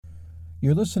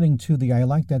You're listening to the I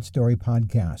Like That Story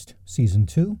podcast, Season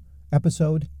 2,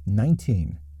 Episode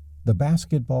 19, The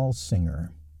Basketball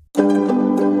Singer.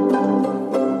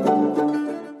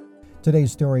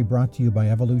 Today's story brought to you by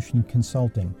Evolution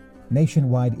Consulting,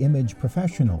 nationwide image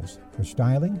professionals for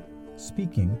styling,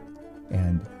 speaking,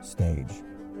 and stage.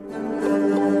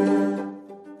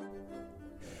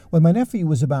 When my nephew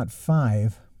was about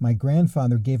 5, my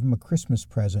grandfather gave him a Christmas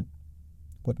present.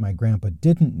 What my grandpa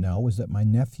didn't know was that my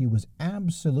nephew was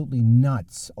absolutely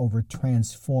nuts over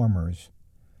Transformers.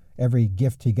 Every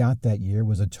gift he got that year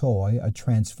was a toy, a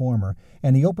Transformer,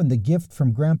 and he opened the gift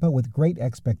from Grandpa with great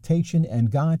expectation and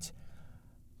got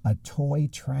a toy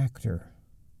tractor.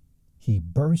 He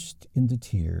burst into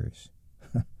tears.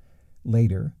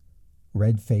 Later,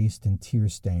 red-faced and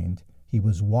tear-stained, he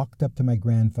was walked up to my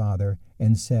grandfather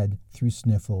and said through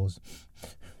sniffles,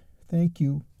 "Thank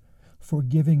you for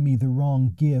giving me the wrong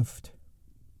gift."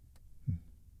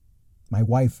 My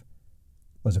wife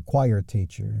was a choir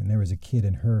teacher, and there was a kid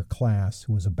in her class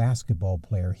who was a basketball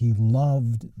player. He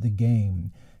loved the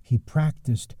game. He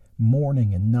practiced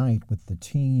morning and night with the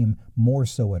team, more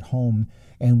so at home,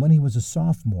 and when he was a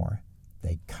sophomore,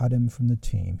 they cut him from the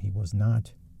team. He was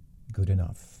not good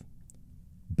enough.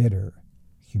 Bitter,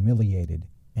 humiliated,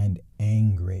 and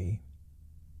angry.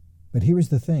 But here is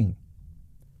the thing.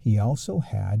 He also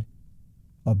had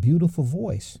a beautiful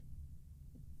voice.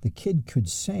 The kid could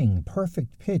sing,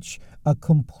 perfect pitch, a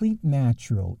complete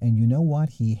natural, and you know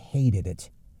what? He hated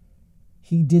it.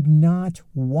 He did not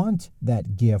want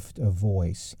that gift of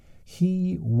voice.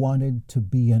 He wanted to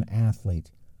be an athlete,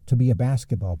 to be a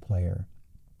basketball player.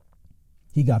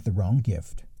 He got the wrong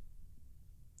gift.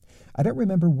 I don't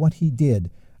remember what he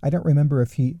did. I don't remember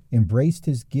if he embraced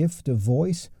his gift of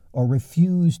voice or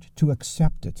refused to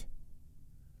accept it.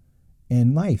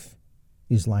 And life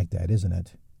is like that, isn't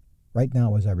it? Right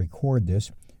now, as I record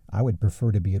this, I would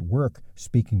prefer to be at work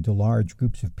speaking to large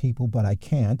groups of people, but I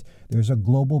can't. There's a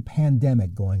global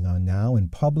pandemic going on now,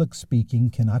 and public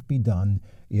speaking cannot be done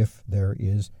if there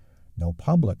is no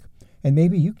public. And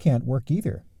maybe you can't work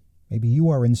either. Maybe you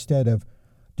are, instead of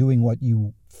doing what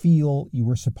you feel you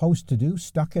were supposed to do,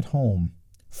 stuck at home,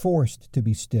 forced to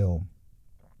be still.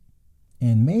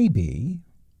 And maybe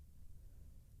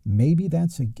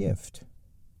that's a gift.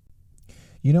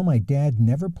 You know, my dad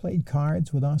never played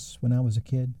cards with us when I was a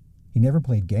kid. He never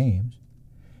played games.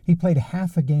 He played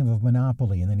half a game of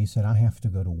Monopoly, and then he said, "I have to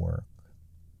go to work."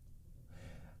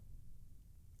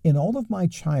 In all of my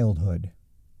childhood,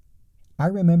 I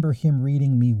remember him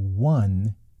reading me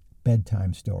one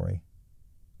bedtime story.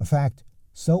 A fact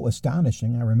so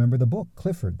astonishing, I remember the book,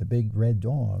 Clifford, the Big Red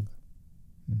Dog.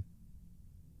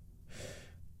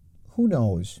 Who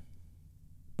knows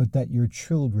but that your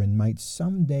children might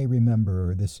someday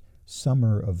remember this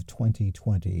summer of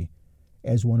 2020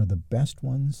 as one of the best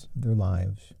ones of their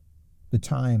lives. The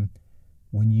time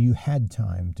when you had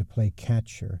time to play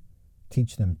catch or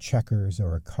teach them checkers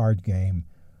or a card game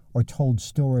or told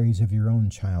stories of your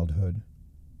own childhood.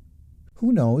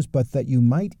 Who knows but that you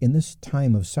might, in this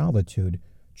time of solitude,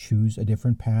 choose a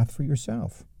different path for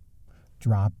yourself.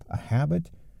 Drop a habit,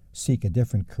 seek a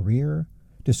different career,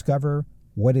 discover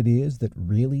what it is that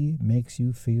really makes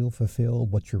you feel fulfilled,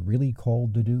 what you're really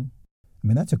called to do. I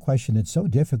mean, that's a question that's so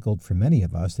difficult for many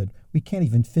of us that we can't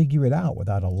even figure it out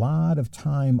without a lot of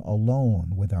time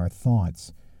alone with our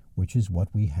thoughts, which is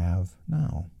what we have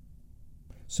now.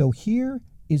 So here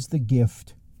is the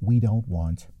gift we don't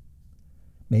want.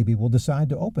 Maybe we'll decide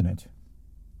to open it,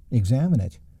 examine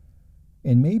it,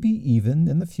 and maybe even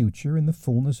in the future, in the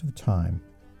fullness of time,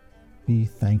 be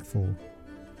thankful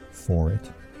for it.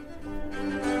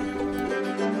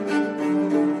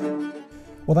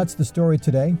 Well, that's the story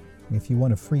today. If you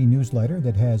want a free newsletter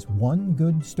that has one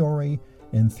good story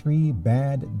and 3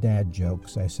 bad dad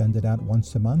jokes, I send it out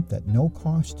once a month at no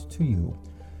cost to you.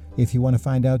 If you want to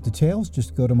find out details,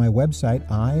 just go to my website,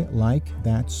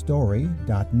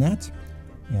 ilikethatstory.net,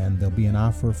 and there'll be an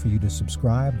offer for you to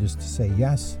subscribe. Just say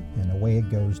yes, and away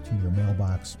it goes to your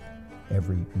mailbox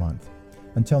every month.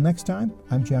 Until next time,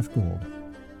 I'm Jeff Gould.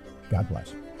 God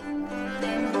bless.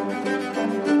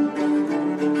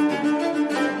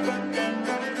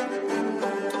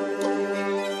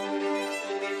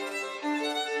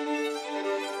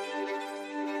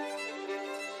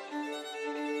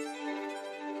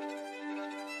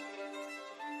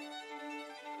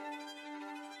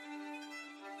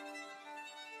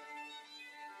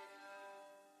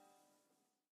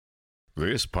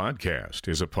 This podcast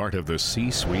is a part of the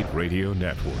C-Suite Radio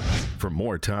Network. For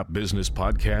more top business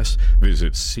podcasts,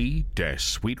 visit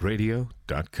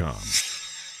c-suiteradio.com.